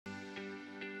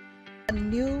a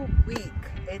new week.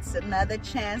 It's another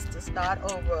chance to start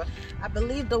over. I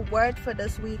believe the word for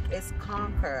this week is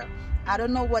conquer. I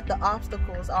don't know what the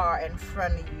obstacles are in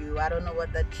front of you. I don't know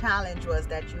what the challenge was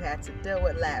that you had to deal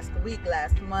with last week,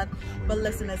 last month. But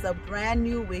listen, it's a brand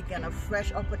new week and a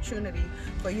fresh opportunity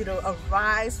for you to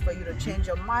arise, for you to change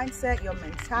your mindset, your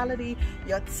mentality,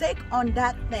 your take on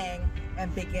that thing,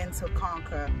 and begin to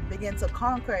conquer. Begin to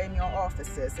conquer in your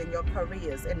offices, in your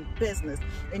careers, in business,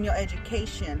 in your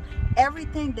education.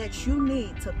 Everything that you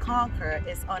need to conquer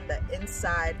is on the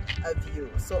inside of you.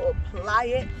 So apply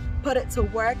it, put it to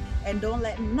work, and don't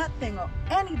let nothing or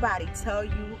anybody tell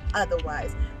you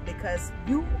otherwise, because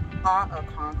you are a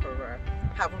conqueror.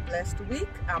 Have a blessed week.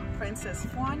 I'm Princess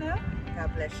Fauna.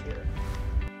 God bless you.